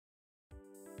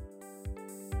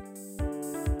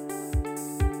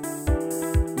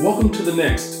Welcome to the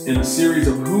next in a series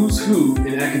of Who's Who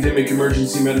in Academic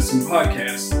Emergency Medicine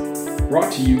podcasts,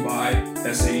 brought to you by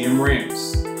SAEM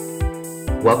Rams.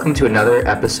 Welcome to another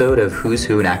episode of Who's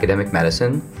Who in Academic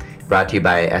Medicine, brought to you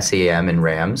by SAEM and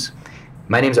Rams.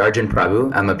 My name is Arjun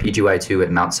Prabhu. I'm a PGY2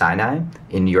 at Mount Sinai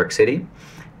in New York City.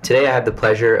 Today I have the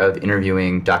pleasure of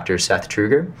interviewing Dr. Seth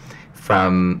Truger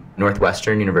from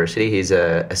Northwestern University. He's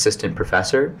an assistant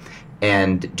professor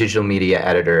and digital media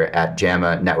editor at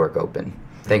JAMA Network Open.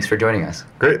 Thanks for joining us.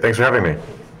 Great, thanks for having me.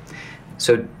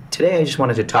 So today I just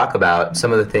wanted to talk about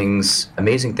some of the things,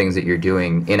 amazing things that you're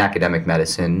doing in academic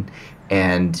medicine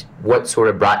and what sort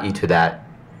of brought you to that,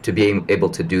 to being able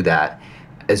to do that,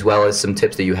 as well as some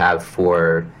tips that you have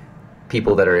for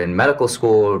people that are in medical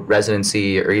school,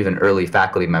 residency, or even early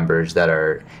faculty members that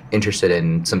are interested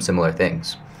in some similar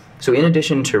things. So in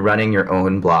addition to running your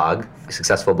own blog, a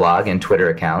successful blog and Twitter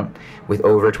account with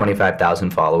over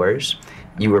 25,000 followers,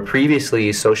 you were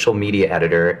previously social media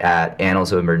editor at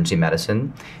Annals of Emergency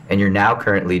Medicine, and you're now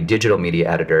currently digital media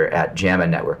editor at JAMA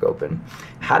Network Open.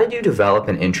 How did you develop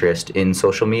an interest in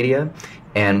social media,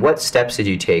 and what steps did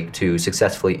you take to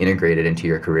successfully integrate it into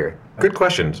your career? Good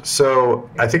questions. So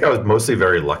I think I was mostly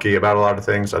very lucky about a lot of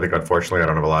things. I think unfortunately I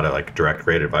don't have a lot of direct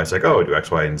great advice do X,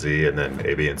 Y, and Z, and then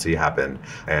A, B, and C happened.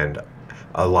 And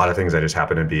a lot of things I just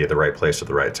happened to be at the right place at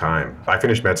the right time. I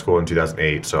finished med school in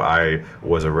 2008, so I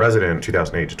was a resident in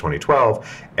 2008 to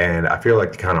 2012, and I feel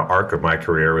like the kind of arc of my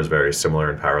career was very similar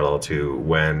and parallel to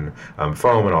when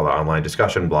foam and all the online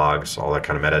discussion blogs, all that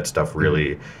kind of med ed stuff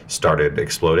really started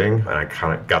exploding, and I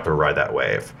kind of got to ride that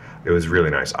wave. It was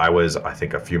really nice. I was, I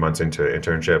think, a few months into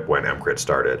internship when MCRIT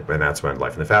started, and that's when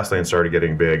Life in the Fast Lane started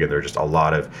getting big, and there were just a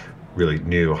lot of really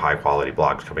new, high-quality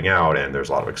blogs coming out, and there's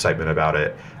a lot of excitement about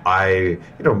it. I,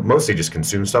 mostly just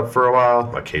consumed stuff for a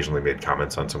while, occasionally made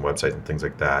comments on some websites and things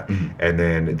like that. Mm-hmm. And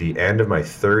then at the end of my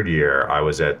third year, I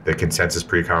was at the Consensus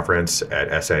Pre-Conference at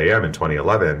SAEM in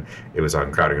 2011. It was on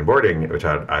crowding and boarding, which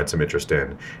I had some interest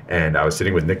in. And I was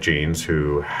sitting with Nick Jeans,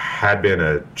 who had been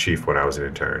a chief when I was an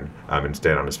intern, and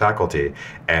stayed on his faculty,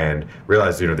 and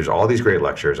realized, there's all these great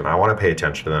lectures, and I want to pay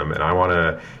attention to them, and I want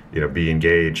to be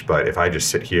engaged, but if I just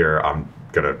sit here, I'm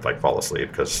gonna fall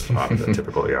asleep because I'm the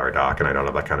typical ER doc and I don't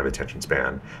have that kind of attention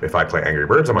span. If I play Angry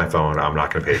Birds on my phone, I'm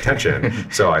not gonna pay attention.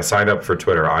 So I signed up for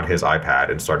Twitter on his iPad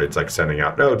and started sending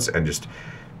out notes and just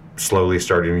slowly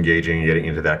started engaging, getting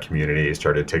into that community,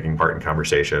 started taking part in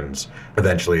conversations.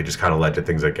 Eventually it just kind of led to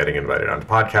things like getting invited onto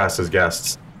podcasts as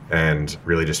guests, and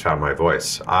really just found my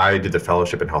voice. I did the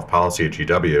fellowship in health policy at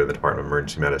GW in the Department of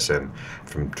Emergency Medicine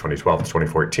from 2012 to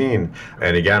 2014.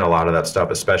 And again, a lot of that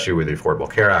stuff, especially with the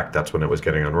Affordable Care Act, that's when it was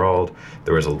getting unrolled.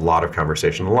 There was a lot of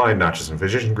conversation online, not just in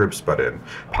physician groups, but in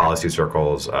policy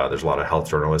circles. There's a lot of health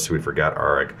journalists who we forget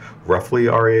are roughly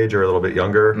our age or a little bit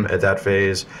younger at that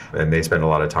phase. And they spend a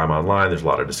lot of time online. There's a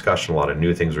lot of discussion, a lot of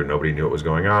new things where nobody knew what was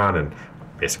going on. And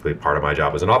basically part of my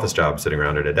job was an office job, sitting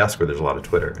around at a desk where there's a lot of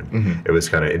Twitter. And it was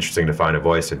kind of interesting to find a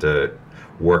voice and to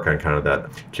work on kind of that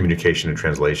communication and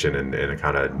translation in a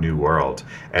kind of new world.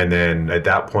 And then at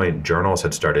that point, journals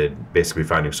had started basically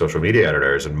finding social media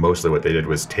editors, and mostly what they did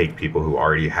was take people who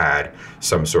already had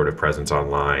some sort of presence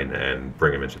online and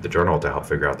bring them into the journal to help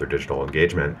figure out their digital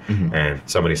engagement. And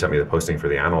somebody sent me the posting for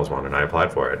the Annals one, and I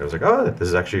applied for it. And I was like, oh, this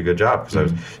is actually a good job, because I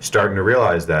was starting to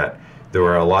realize that there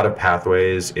were a lot of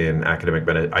pathways in academic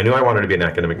medicine. I knew I wanted to be in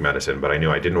academic medicine, but I knew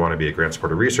I didn't want to be a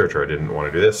grant-supported researcher. I didn't want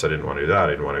to do this. I didn't want to do that.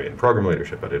 I didn't want to be in program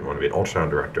leadership. I didn't want to be an ultrasound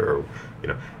director. Or,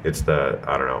 it's the,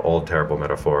 old terrible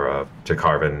metaphor of to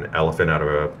carve an elephant out of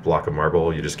a block of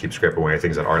marble, you just keep scraping away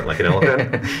things that aren't like an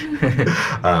elephant.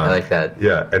 I like that.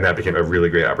 Yeah, and that became a really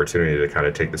great opportunity to kind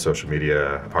of take the social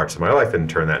media parts of my life and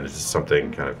turn that into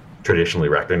something kind of traditionally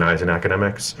recognized in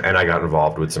academics. And I got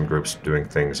involved with some groups doing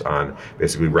things on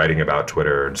basically writing about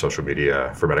Twitter and social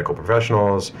media for medical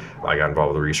professionals. I got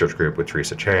involved with a research group with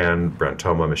Teresa Chan, Brent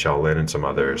Thoma, Michelle Lin, and some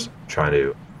others, trying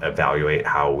to evaluate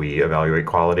how we evaluate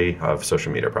quality of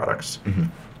social media products.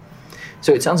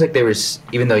 So it sounds like there was,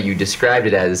 even though you described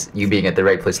it as you being at the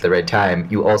right place at the right time,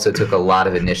 you also took a lot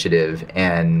of initiative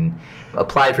and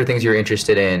applied for things you were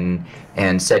interested in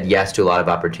and said yes to a lot of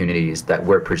opportunities that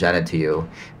were presented to you,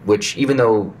 which even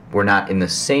though we're not in the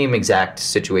same exact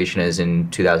situation as in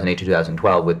 2008 to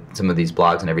 2012 with some of these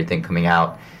blogs and everything coming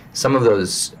out, some of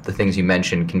the things you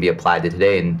mentioned can be applied to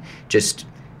today, and just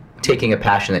taking a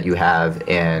passion that you have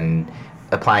and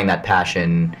applying that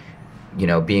passion,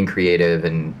 being creative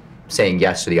and saying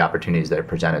yes to the opportunities that are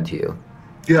presented to you.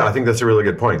 Yeah, I think that's a really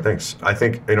good point. Thanks. I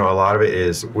think, a lot of it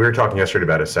is, we were talking yesterday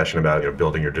about a session about,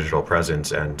 building your digital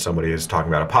presence, and somebody is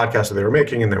talking about a podcast that they were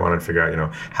making, and they wanted to figure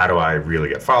out, how do I really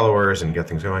get followers and get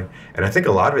things going? And I think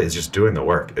a lot of it is just doing the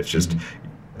work. It's just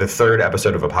the third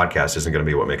episode of a podcast isn't going to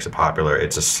be what makes it popular.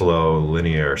 It's a slow,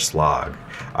 linear slog.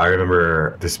 I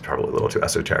remember, this is probably a little too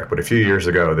esoteric, but a few years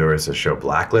ago, there was a show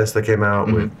Blacklist that came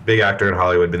out with big actor in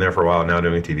Hollywood, been there for a while, now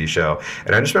doing a TV show.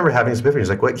 And I just remember having this epiphany. He's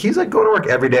like, what? He's like going to work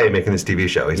every day making this TV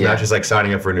show. He's not just like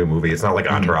signing up for a new movie. It's not like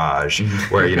Entourage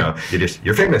where, you know,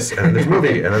 you're famous and then there's a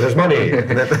movie and then there's money.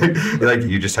 And then, like,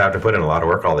 you just have to put in a lot of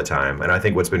work all the time. And I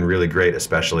think what's been really great,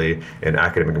 especially in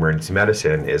academic emergency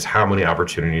medicine, is how many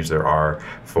opportunities there are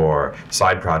for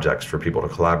side projects for people to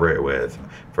collaborate with.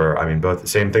 Both the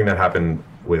same thing that happened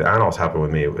with Annals happened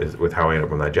with me with how I ended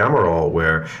up with my JAMA role,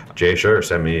 where Jay Scher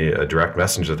sent me a direct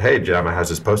message that, hey, JAMA has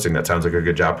this posting that sounds like a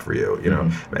good job for you, you know,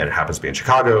 and it happens to be in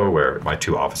Chicago, where my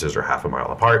two offices are half a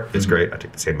mile apart. It's great. I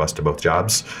take the same bus to both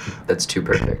jobs. That's too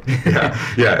perfect.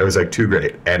 yeah, it was like too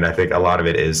great. And I think a lot of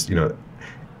it is, you know,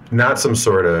 not some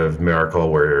sort of miracle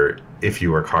where if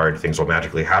you work hard, things will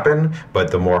magically happen,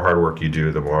 but the more hard work you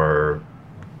do, the more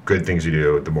good things you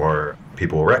do, the more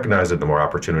people will recognize it, the more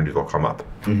opportunities will come up.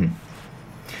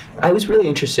 I was really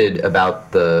interested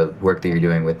about the work that you're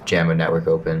doing with JAMA Network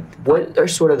Open. What are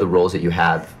sort of the roles that you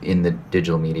have in the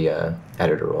digital media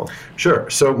editor role? Sure.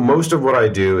 So most of what I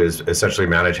do is essentially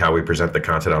manage how we present the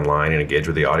content online and engage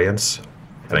with the audience.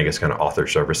 And I guess kind of author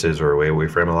services or a way we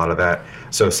frame a lot of that.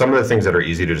 So some of the things that are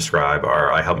easy to describe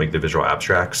are I help make the visual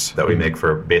abstracts that we make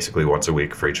for basically once a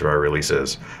week for each of our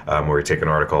releases, where we take an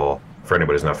article. For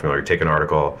anybody who's not familiar, take an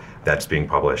article that's being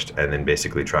published and then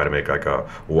basically try to make like a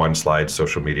one-slide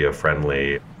social media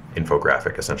friendly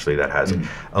infographic, essentially, that has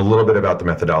a little bit about the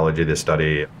methodology of this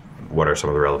study, what are some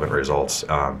of the relevant results,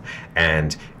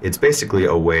 and it's basically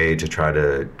a way to try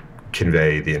to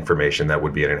convey the information that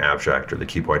would be in an abstract or the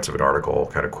key points of an article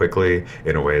kind of quickly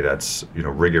in a way that's, you know,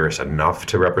 rigorous enough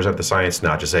to represent the science,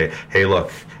 not just say, hey,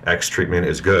 look, X treatment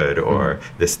is good or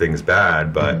this thing's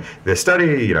bad. But this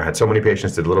study, you know, had so many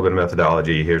patients, did a little bit of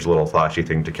methodology. Here's a little flashy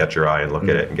thing to catch your eye and look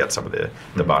at it and get some of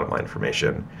the bottom line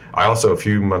information. I also, a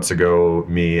few months ago,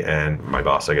 me and my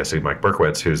boss, I guess, Mike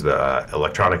Berkowitz, who's the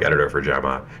electronic editor for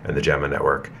JAMA and the JAMA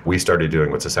Network, we started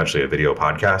doing what's essentially a video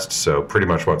podcast. So pretty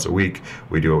much once a week,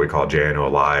 we do what we call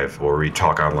JNO Live, where we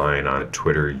talk online on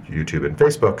Twitter, YouTube, and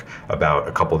Facebook about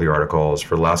a couple of the articles.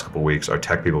 For the last couple of weeks, our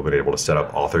tech people have been able to set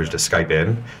up authors to Skype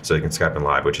in, so they can Skype in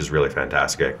live, which is really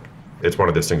fantastic. It's one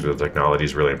of those things where the technology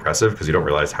is really impressive because you don't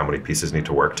realize how many pieces need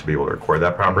to work to be able to record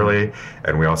that properly.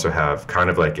 And we also have kind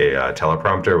of like a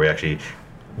teleprompter. We actually,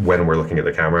 when we're looking at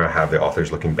the camera, have the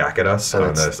authors looking back at us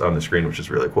on the screen, which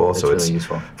is really cool. So it's really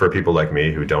useful for people like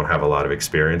me who don't have a lot of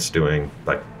experience doing,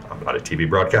 like, I'm not a TV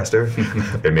broadcaster.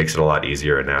 It makes it a lot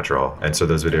easier and natural. And so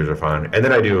those videos are fun. And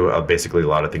then I do basically a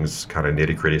lot of things, kind of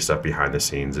nitty-gritty stuff behind the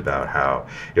scenes about how,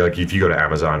 you know, like if you go to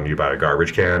Amazon and you buy a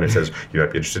garbage can, it says you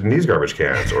might be interested in these garbage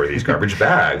cans or these garbage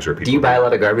bags. Or people. Do you buy a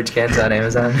lot of garbage cans on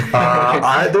Amazon?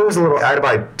 I had to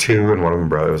buy 2 and one of them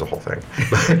broke. It was a whole thing.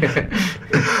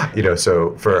 You know,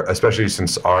 so especially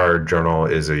since our journal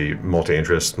is a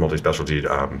multi-interest, multi-specialty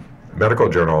medical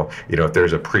journal, you know, if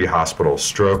there's a pre-hospital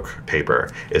stroke paper,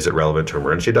 is it relevant to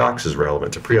emergency docs? Is it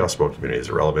relevant to pre-hospital community? Is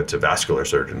it relevant to vascular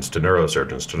surgeons, to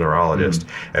neurosurgeons, to neurologists?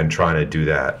 And trying to do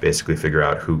that, basically figure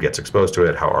out who gets exposed to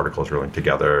it, how articles are linked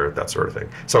together, that sort of thing.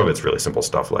 Some of it's really simple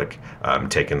stuff like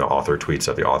taking the author tweets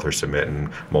that the authors submit and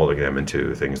molding them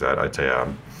into things that I'd say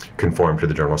conform to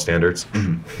the journal standards.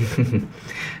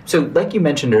 So like you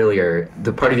mentioned earlier,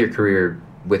 the part of your career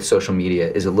with social media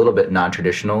is a little bit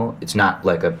non-traditional. It's not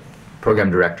like a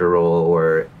program director role,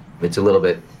 or it's a little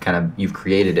bit kind of, you've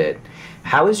created it.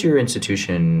 How is your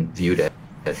institution viewed it?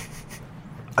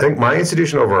 I think my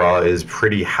institution overall is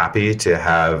pretty happy to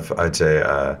have, I'd say,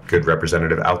 a good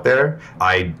representative out there.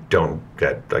 I don't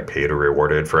get like paid or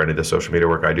rewarded for any of the social media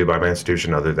work I do by my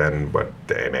institution other than what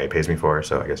the AMA pays me for.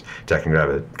 So I guess technically I have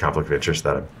a conflict of interest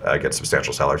that I get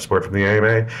substantial salary support from the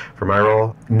AMA for my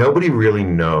role. Nobody really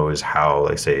knows how,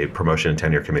 like, say, promotion and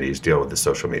tenure committees deal with the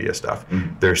social media stuff.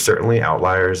 There's certainly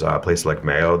outliers, places like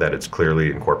Mayo, that it's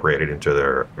clearly incorporated into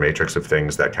their matrix of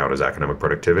things that count as academic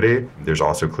productivity. There's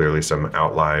also clearly some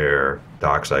outlier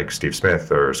docs like Steve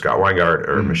Smith or Scott Weingart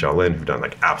or Michelle Lin who've done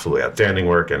like absolutely outstanding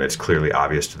work, and it's clearly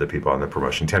obvious to the people on the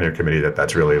promotion tenure committee that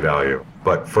that's really a value.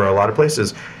 But for a lot of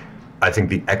places, I think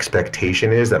the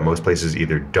expectation is that most places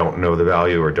either don't know the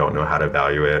value or don't know how to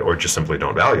value it or just simply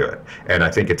don't value it. And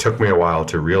I think it took me a while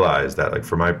to realize that, like,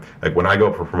 when I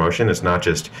go for promotion, it's not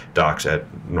just docs at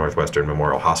Northwestern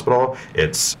Memorial Hospital,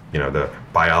 it's, you know, the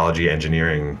biology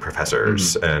engineering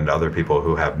professors and other people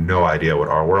who have no idea what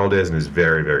our world is and is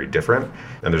very, very different.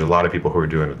 And there's a lot of people who are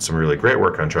doing some really great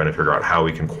work on trying to figure out how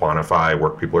we can quantify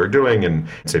work people are doing and,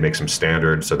 say, make some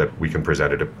standards so that we can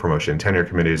present it to promotion and tenure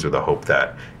committees with the hope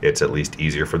that it's at at least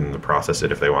easier for them to process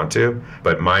it if they want to.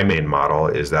 But my main model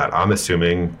is that I'm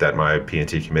assuming that my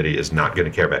P&T committee is not going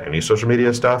to care about any social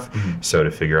media stuff. So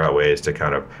to figure out ways to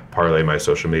kind of parlay my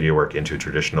social media work into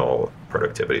traditional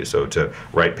productivity. So to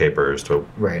write papers,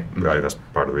 that's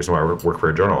part of the reason why I work for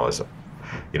a journal is,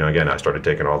 again, I started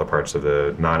taking all the parts of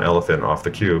the non-elephant off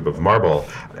the cube of marble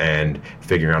and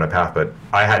figuring out a path. But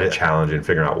I had a challenge in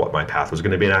figuring out what my path was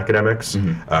going to be in academics.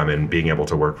 And being able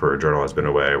to work for a journal has been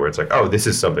a way where it's like, oh, this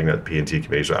is something that P&T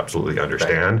committees will absolutely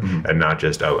understand, and not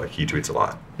just, he tweets a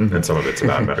lot. And some of it's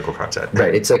about medical content.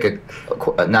 Right. It's like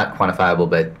not quantifiable,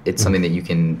 but it's something that you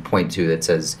can point to that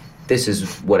says, this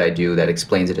is what I do, that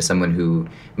explains it to someone who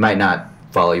might not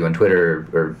follow you on Twitter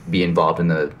or be involved in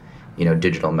the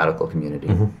digital medical community.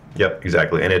 Yep,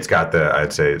 exactly. And it's got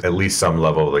I'd say, at least some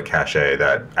level of the cachet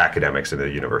that academics in the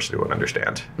university would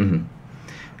understand.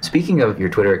 Speaking of your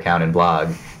Twitter account and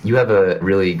blog, you have a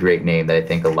really great name that I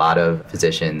think a lot of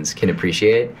physicians can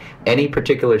appreciate. Any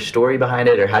particular story behind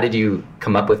it, or how did you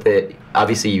come up with it?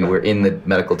 Obviously, you were in the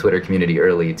medical Twitter community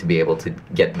early to be able to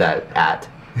get that at.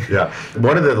 Yeah.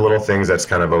 One of the little things that's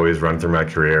kind of always run through my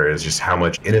career is just how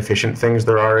much inefficient things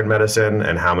there are in medicine,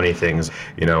 and how many things,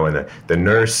 and the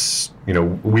nurse,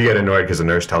 we get annoyed because the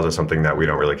nurse tells us something that we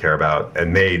don't really care about,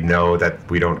 and they know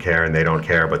that we don't care and they don't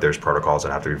care, but there's protocols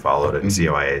that have to be followed and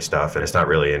COIA stuff, and it's not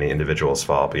really any individual's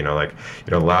fault. But,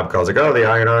 the lab calls like, oh, the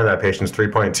iron on that patient's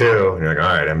 3.2, and you're like,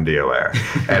 all right, MD aware.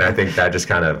 And I think that just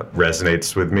kind of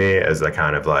resonates with me as the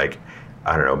kind of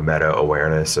meta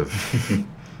awareness of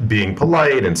being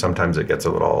polite, and sometimes it gets a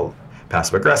little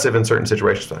passive aggressive in certain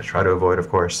situations, that I try to avoid, of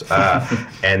course.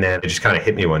 And then it just kind of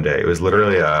hit me one day. It was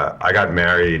literally, I got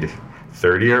married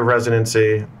third year of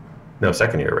residency. No,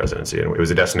 second year of residency. And it was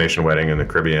a destination wedding in the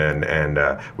Caribbean, and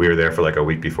we were there for like a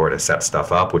week before to set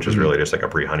stuff up, which was really just like a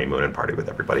pre-honeymoon and party with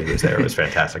everybody who was there. It was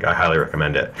fantastic. I highly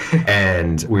recommend it.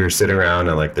 And we were sitting around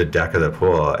on like the deck of the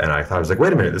pool, and I thought, I was like,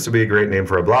 wait a minute, this would be a great name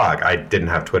for a blog. I didn't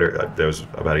have Twitter. That was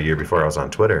about a year before I was on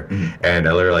Twitter. And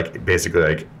I literally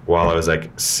basically while I was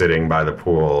sitting by the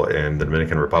pool in the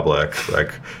Dominican Republic,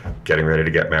 getting ready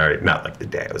to get married, not like the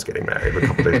day I was getting married, but a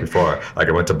couple days before, I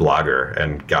went to Blogger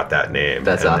and got that name.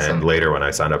 That's awesome. Then later when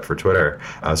I signed up for Twitter,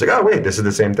 I was like, oh wait, this is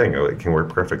the same thing. It can work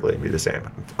perfectly and be the same.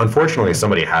 Unfortunately,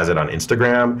 somebody has it on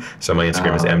Instagram, so my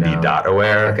Instagram is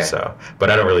md.aware. Okay. So, but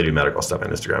I don't really do medical stuff on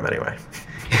Instagram anyway.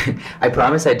 I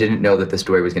promise I didn't know that the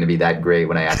story was going to be that great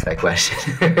when I asked that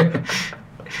question.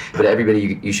 But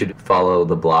everybody, you should follow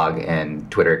the blog and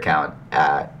Twitter account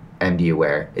at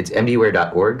MDAware. It's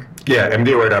mdaware.org? Yeah,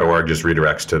 mdaware.org just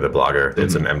redirects to the blogger.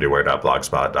 It's an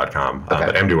mdaware.blogspot.com,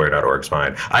 but mdaware.org is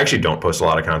fine. I actually don't post a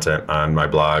lot of content on my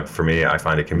blog. For me, I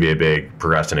find it can be a big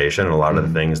procrastination, and a lot of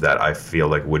the things that I feel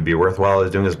like would be worthwhile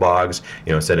as doing as blogs,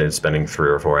 instead of spending 3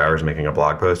 or 4 hours making a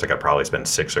blog post, I could probably spend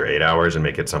 6 or 8 hours and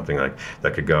make it something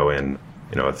that could go in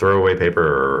a throwaway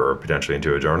paper or potentially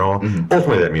into a journal.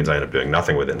 Ultimately, that means I end up doing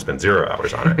nothing with it and spend 0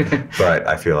 hours on it. But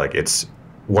I feel like it's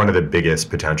one of the biggest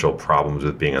potential problems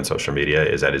with being on social media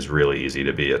is that it's really easy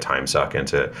to be a time suck and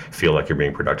to feel like you're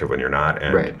being productive when you're not.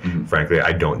 And frankly,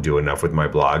 I don't do enough with my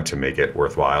blog to make it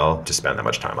worthwhile to spend that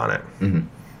much time on it.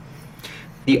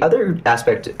 The other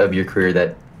aspect of your career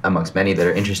that, amongst many that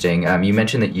are interesting, you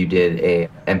mentioned that you did a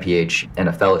MPH and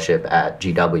a fellowship at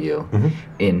GW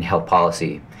in health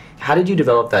policy. How did you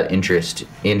develop that interest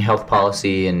in health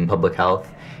policy and public health?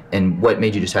 And what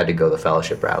made you decide to go the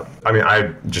fellowship route? I mean,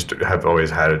 I just have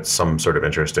always had some sort of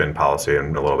interest in policy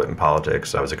and a little bit in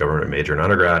politics. I was a government major in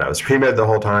undergrad. I was pre-med the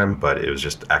whole time, but it was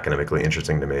just academically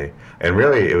interesting to me. And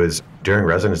really, it was during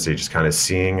residency just kind of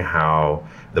seeing how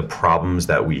the problems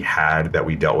that we had, that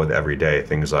we dealt with every day,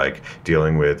 things like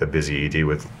dealing with a busy ED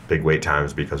with big wait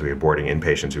times because we have boarding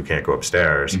inpatients who can't go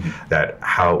upstairs, that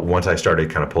how once I started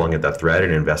kind of pulling at that thread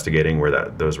and investigating where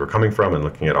those were coming from and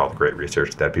looking at all the great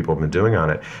research that people have been doing on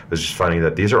it, was just finding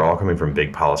that these are all coming from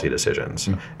big policy decisions.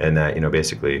 And that,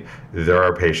 basically there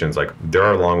are patients, there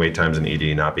are long wait times in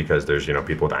ED, not because there's,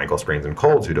 people with ankle sprains and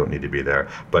colds who don't need to be there,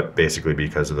 but basically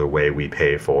because of the way we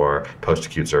pay for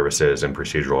post-acute services and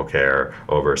procedural care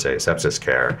over, say, sepsis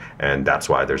care. And that's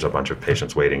why there's a bunch of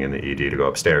patients waiting in the ED to go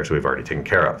upstairs who we've already taken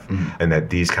care of. And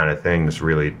that these kind of things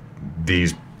really,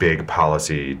 these big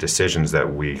policy decisions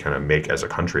that we kind of make as a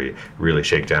country really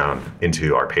shake down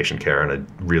into our patient care on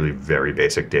a really very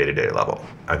basic day-to-day level.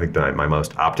 I think that my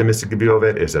most optimistic view of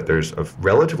it is that there's a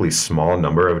relatively small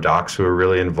number of docs who are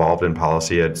really involved in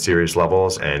policy at serious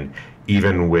levels, and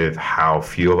even with how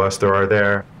few of us there are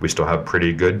there, we still have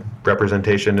pretty good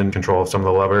representation and control of some of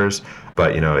the levers.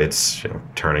 But, it's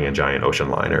turning a giant ocean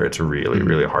liner. It's really,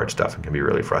 really hard stuff and can be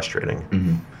really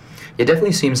frustrating. It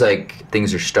definitely seems like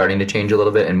things are starting to change a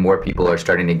little bit, and more people are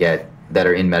starting to get that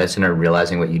are in medicine are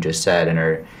realizing what you just said and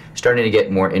are starting to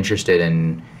get more interested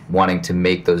in wanting to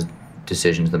make those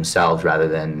decisions themselves rather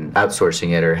than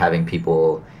outsourcing it or having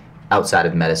people outside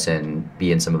of medicine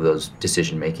be in some of those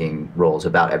decision-making roles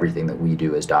about everything that we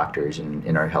do as doctors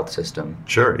in our health system.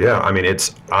 Sure, yeah. I mean,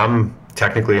 I'm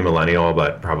technically a millennial,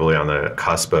 but probably on the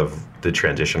cusp of the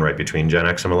transition right between Gen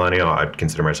X and millennial. I'd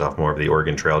consider myself more of the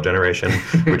Oregon Trail generation,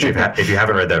 which if you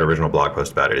haven't read that original blog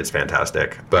post about it, it's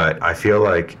fantastic. But I feel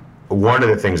like one of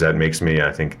the things that makes me,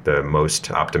 I think, the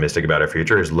most optimistic about our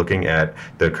future is looking at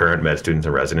the current med students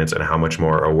and residents and how much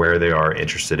more aware they are,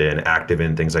 interested in, active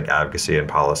in things like advocacy and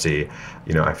policy.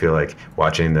 You know, I feel like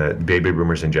watching the baby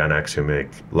boomers and Gen X who make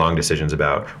long decisions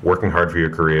about working hard for your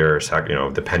career, you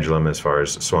know, the pendulum as far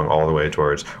as swung all the way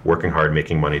towards working hard,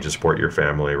 making money to support your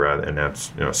family, and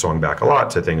that's, you know, swung back a lot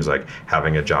to things like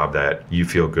having a job that you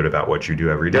feel good about what you do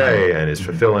every day and is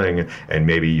fulfilling, and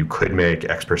maybe you could make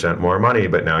X% more money,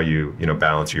 but now you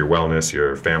balance your wellness,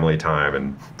 your family time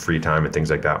and free time and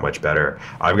things like that much better.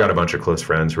 I've got a bunch of close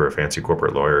friends who are fancy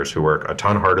corporate lawyers who work a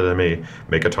ton harder than me,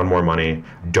 make a ton more money,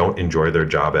 don't enjoy their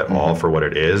job at all for what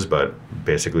it is, but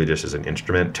basically just as an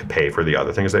instrument to pay for the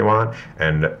other things they want.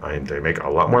 And they make a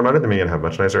lot more money than me and have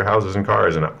much nicer houses and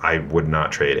cars, and I would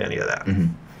not trade any of that.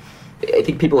 I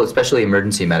think people, especially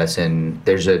emergency medicine,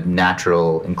 there's a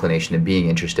natural inclination of being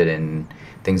interested in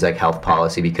things like health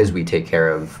policy because we take care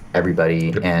of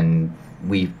everybody and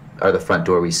we are the front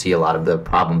door. We see a lot of the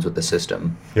problems with the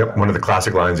system. Yep. One of the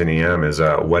classic lines in EM is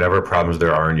whatever problems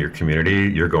there are in your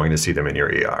community, you're going to see them in your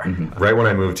ER. Right when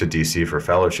I moved to DC for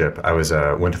fellowship, I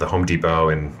went to the Home Depot,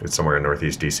 and it's somewhere in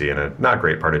Northeast DC in a not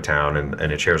great part of town,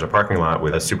 and it shares a parking lot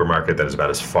with a supermarket that is about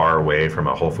as far away from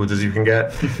a Whole Foods as you can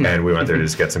get. And we went there to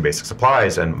just get some basic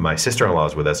supplies, and my sister-in-law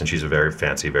is with us, and she's a very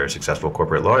fancy, very successful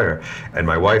corporate lawyer. And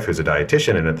my wife, who's a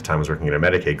dietitian and at the time was working at a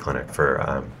Medicaid clinic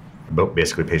for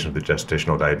basically patients with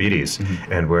gestational diabetes.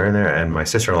 And we're in there, and my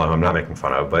sister-in-law, who I'm not making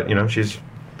fun of, but she's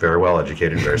very well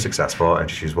educated and very successful, and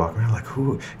she's walking around like,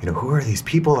 who are these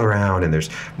people around? And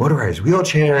there's motorized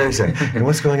wheelchairs, and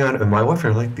what's going on? And my wife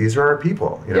and I are like, these are our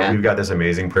people. We've got this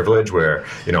amazing privilege where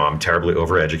I'm terribly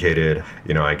overeducated.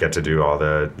 I get to do all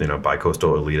the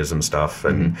bi-coastal elitism stuff,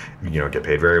 and get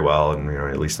paid very well, and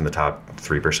at least in the top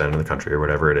 3% of the country or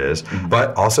whatever it is.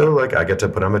 But also, like, I get to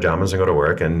put on pajamas and go to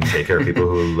work and take care of people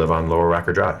who live on Lower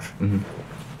Wacker Drive.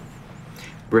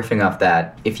 Riffing off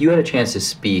that, if you had a chance to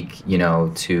speak,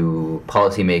 to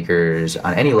policymakers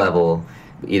on any level,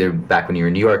 either back when you were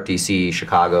in New York, DC,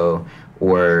 Chicago,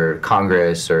 or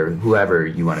Congress, or whoever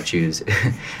you want to choose,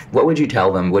 what would you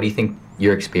tell them? What do you think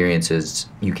your experience is?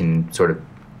 You can sort of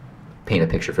paint a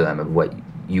picture for them of what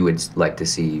you would like to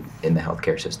see in the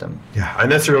healthcare system? Yeah,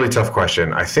 and that's a really tough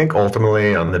question. I think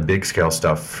ultimately on the big scale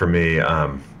stuff for me,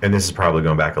 and this is probably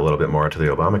going back a little bit more to the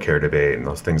Obamacare debate and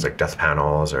those things like death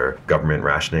panels or government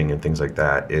rationing and things like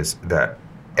that, is that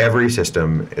every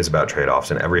system is about trade-offs,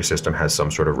 and every system has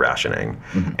some sort of rationing.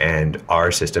 And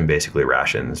our system basically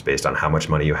rations based on how much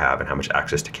money you have and how much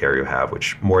access to care you have,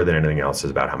 which more than anything else is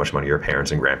about how much money your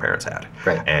parents and grandparents had.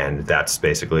 Right. And that's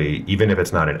basically, even if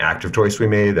it's not an active choice we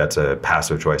made, that's a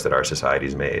passive choice that our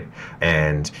society's made.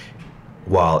 And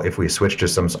while if we switch to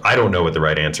some, I don't know what the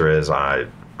right answer is on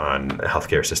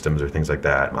healthcare systems or things like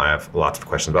that. I have lots of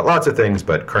questions about lots of things,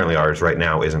 but currently ours right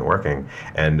now isn't working.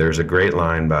 And there's a great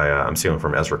line by, I'm stealing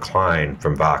from Ezra Klein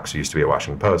from Vox, who used to be at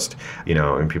Washington Post,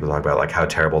 and people talk about like how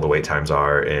terrible the wait times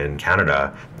are in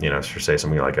Canada, for say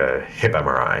something like a hip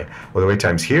MRI. Well, the wait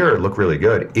times here look really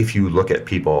good if you look at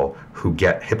people who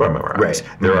get hip MRIs. Right.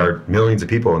 There are millions of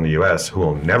people in the US who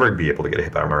will never be able to get a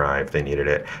hip MRI if they needed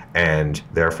it, and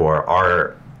therefore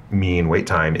our mean wait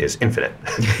time is infinite.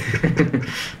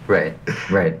 Right.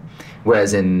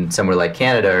 Whereas in somewhere like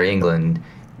Canada or England,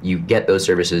 you get those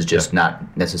services, just not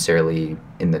necessarily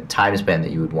in the time span that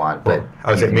you would want. But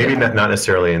I would say maybe not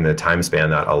necessarily in the time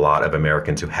span that a lot of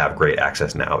Americans who have great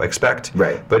access now expect.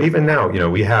 Right. But even now,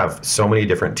 we have so many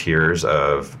different tiers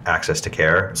of access to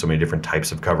care, so many different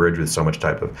types of coverage with so much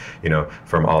type of,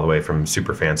 from all the way from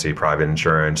super fancy private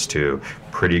insurance to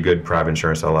pretty good private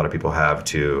insurance that a lot of people have,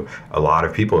 to a lot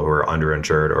of people who are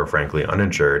underinsured or frankly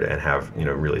uninsured and have,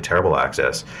 really terrible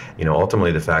access.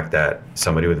 Ultimately the fact that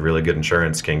somebody with really good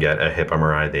insurance can get a hip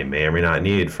MRI they may or may not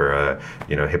need for a,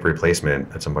 hip replacement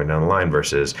at some point down the line,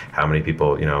 versus how many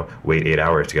people, wait 8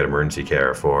 hours to get emergency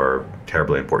care for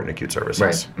terribly important acute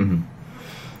services. Right.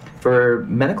 For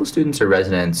medical students or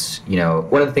residents,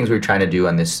 one of the things we're trying to do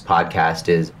on this podcast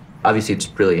is, obviously it's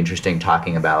really interesting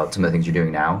talking about some of the things you're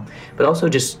doing now, but also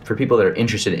just for people that are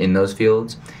interested in those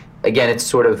fields. Again, it's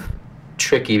sort of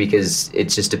tricky because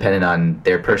it's just dependent on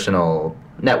their personal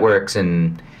networks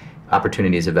and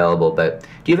opportunities available, but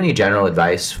do you have any general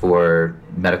advice for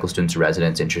medical students or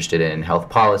residents interested in health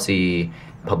policy,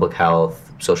 public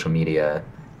health, social media,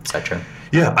 etc.?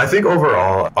 Yeah, I think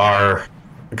overall I'm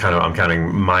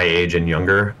counting my age and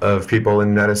younger of people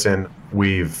in medicine.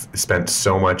 We've spent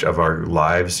so much of our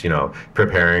lives,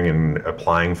 preparing and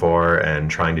applying for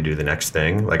and trying to do the next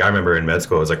thing. Like I remember in med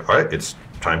school, it was like, all right, it's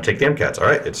time to take the MCATs. All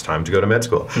right, it's time to go to med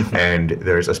school. And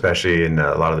there's, especially in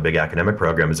a lot of the big academic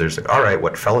programs, there's like, all right,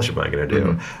 what fellowship am I going to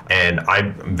do? And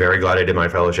I'm very glad I did my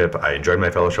fellowship. I enjoyed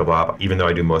my fellowship a lot. Even though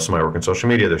I do most of my work in social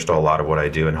media, there's still a lot of what I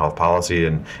do in health policy,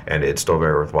 and it's still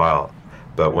very worthwhile.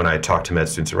 But when I talk to med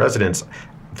students and residents,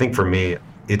 I think for me,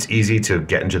 it's easy to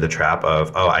get into the trap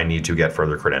of, I need to get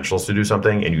further credentials to do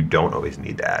something, and you don't always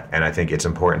need that. And I think it's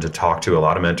important to talk to a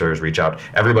lot of mentors, reach out.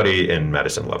 Everybody in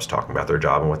medicine loves talking about their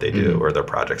job and what they do or their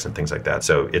projects and things like that.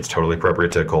 So it's totally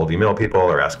appropriate to cold email people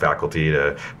or ask faculty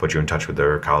to put you in touch with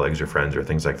their colleagues or friends or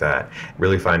things like that.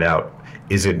 Really find out,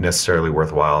 is it necessarily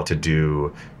worthwhile to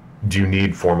do you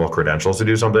need formal credentials to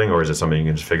do something, or is it something you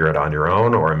can just figure out on your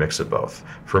own, or a mix of both?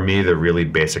 For me, the really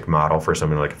basic model for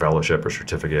something like a fellowship or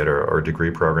certificate or degree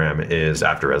program is,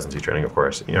 after residency training, of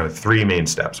course, 3 main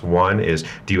steps. One is,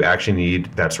 do you actually need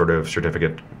that sort of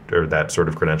certificate or that sort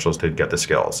of credentials to get the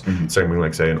skills? Something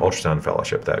like, say, an ultrasound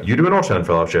fellowship. That you do an ultrasound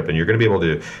fellowship and you're going to be able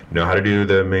to know how to do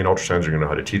the main ultrasounds, you're going to know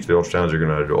how to teach the ultrasounds, you're going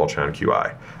to know how to do ultrasound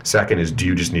QI. Second is, do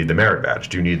you just need the merit badge?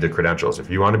 Do you need the credentials?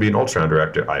 If you want to be an ultrasound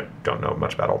director, I don't know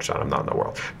much about ultrasound, I'm not in the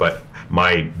world, but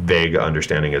my vague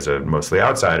understanding as a mostly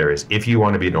outsider is, if you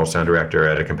want to be an ultrasound director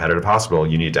at a competitive hospital,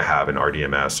 you need to have an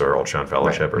RDMS or ultrasound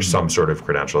fellowship or some sort of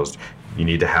credentials. You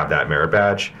need to have that merit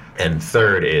badge. And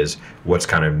third is, what's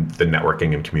kind of the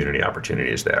networking and community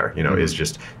opportunities there? Is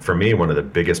just, for me, one of the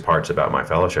biggest parts about my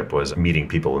fellowship was meeting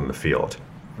people in the field.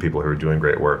 People who are doing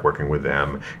great work, working with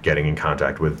them, getting in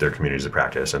contact with their communities of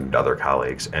practice and other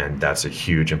colleagues, and that's a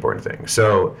huge important thing.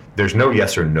 So there's no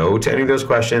yes or no to any of those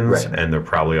questions, and they're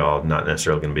probably all not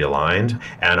necessarily going to be aligned.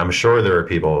 And I'm sure there are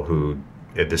people who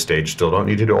at this stage still don't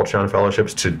need to do ultrasound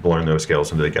fellowships to learn those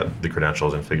skills and to get the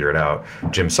credentials and figure it out.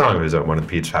 Jim Sung, who's one of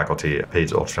the PEDS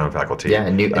ultrasound faculty. Yeah,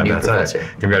 a new professor.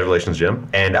 Congratulations, Jim.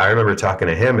 And I remember talking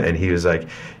to him, and he was like,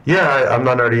 I'm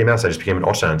not an RDMS, I just became an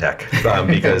ultrasound tech.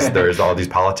 Because there's all these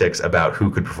politics about who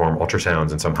could perform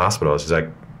ultrasounds in some hospitals. He's like,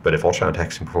 but if ultrasound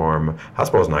techs can perform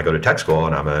hospitals and I go to tech school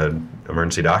and I'm an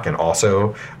emergency doc and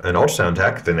also an ultrasound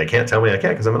tech, then they can't tell me I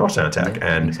can't because I'm an ultrasound tech.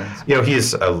 Yeah, and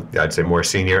he's, I'd say, more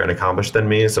senior and accomplished than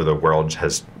me, so the world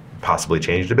has possibly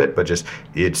changed a bit, but just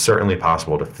it's certainly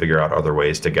possible to figure out other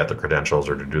ways to get the credentials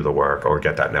or to do the work or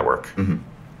get that network.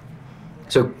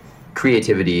 So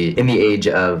creativity in the age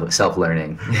of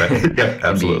self-learning. Right. Yeah,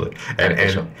 absolutely.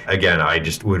 And again, I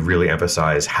just would really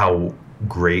emphasize how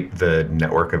great the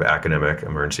network of academic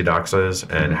emergency docs is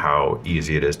and how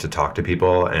easy it is to talk to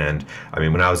people. And I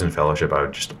mean, when I was in fellowship, I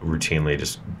would just routinely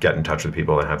just get in touch with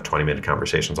people and have 20-minute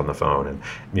conversations on the phone.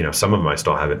 And, some of them I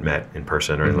still haven't met in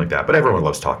person or anything like that, but everyone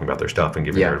loves talking about their stuff and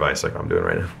giving their advice like I'm doing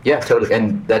right now. Yeah, totally.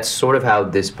 And that's sort of how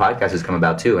this podcast has come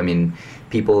about too. I mean,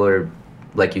 people are,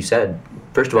 like you said,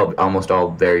 first of all, almost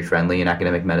all very friendly in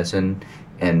academic medicine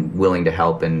and willing to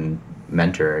help and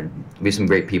mentor. We have some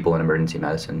great people in emergency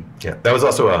medicine. Yeah, that was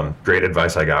also great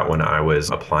advice I got when I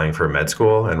was applying for med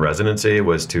school and residency,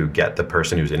 was to get the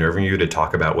person who's interviewing you to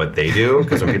talk about what they do,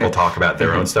 because when people talk about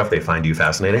their own stuff, they find you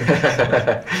fascinating.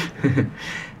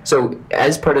 So,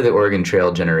 as part of the Oregon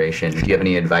Trail generation, do you have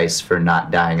any advice for not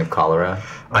dying of cholera?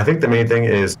 I think the main thing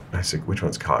is, which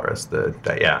one's cholera? Staying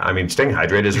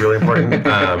hydrated is really important.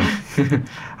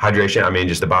 Hydration,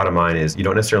 just the bottom line is, you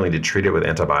don't necessarily need to treat it with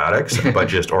antibiotics, but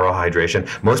just oral hydration.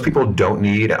 Most people don't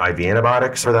need IV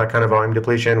antibiotics for that kind of volume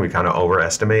depletion. We kind of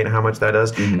overestimate how much that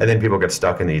does. And then people get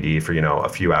stuck in the ED for, a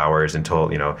few hours until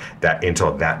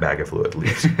that bag of fluid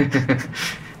leaves.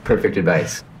 Perfect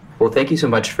advice. Well, thank you so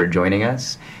much for joining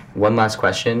us. One last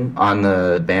question. On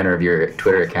the banner of your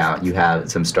Twitter account, you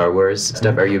have some Star Wars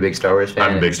stuff. Are you a big Star Wars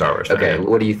fan? I'm a big Star Wars fan. Okay,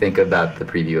 what do you think about the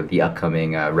preview of the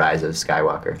upcoming Rise of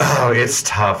Skywalker? Oh, it's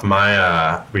tough.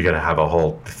 We got to have a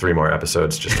whole 3 more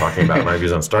episodes just talking about my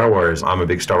views on Star Wars. I'm a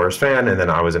big Star Wars fan, and then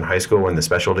I was in high school when the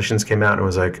special editions came out and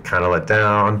was like kind of let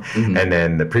down. And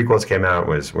then the prequels came out,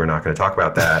 we're not going to talk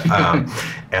about that.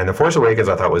 And The Force Awakens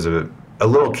I thought was a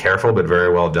little careful, but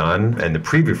very well done. And the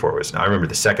preview for it I remember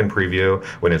the second preview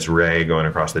when it's Rey going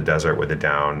across the desert with it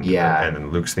down. And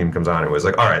then Luke's theme comes on. It was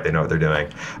like, all right, they know what they're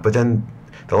doing. But then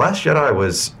The Last Jedi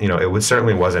was,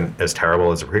 certainly wasn't as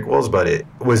terrible as the prequels, but it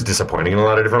was disappointing in a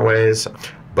lot of different ways.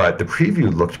 but the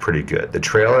preview looked pretty good. The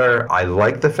trailer, I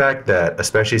like the fact that,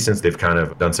 especially since they've kind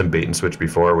of done some bait and switch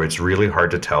before, where it's really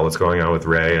hard to tell what's going on with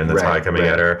Rey and the tie coming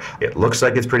at her. It looks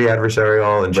like it's pretty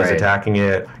adversarial and she's attacking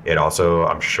it. It also,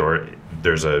 I'm sure,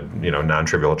 there's a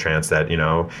non-trivial chance that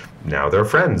now they're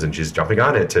friends and she's jumping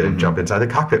on it to jump inside the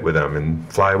cockpit with them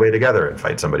and fly away together and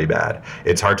fight somebody bad.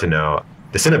 It's hard to know.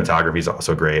 The cinematography is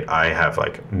also great. I have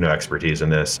no expertise in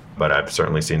this, but I've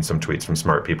certainly seen some tweets from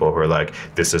smart people who are like,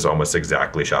 this is almost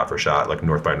exactly shot for shot, like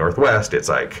North by Northwest. It's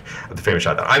like the famous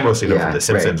shot that I mostly know from the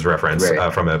Simpsons reference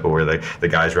from it, but where the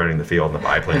guy's running the field and the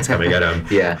biplane's coming at him.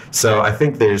 Yeah. So I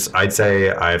think I'd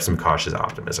say I have some cautious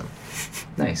optimism.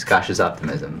 Nice. Cautious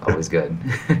optimism. Always good.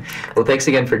 Well, thanks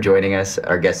again for joining us.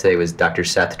 Our guest today was Dr.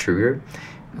 Seth Truger,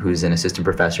 who's an assistant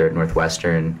professor at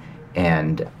Northwestern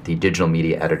and the digital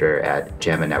media editor at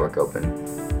JAMA Network Open.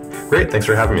 Great. Thanks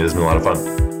for having me. This has been a lot of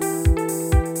fun.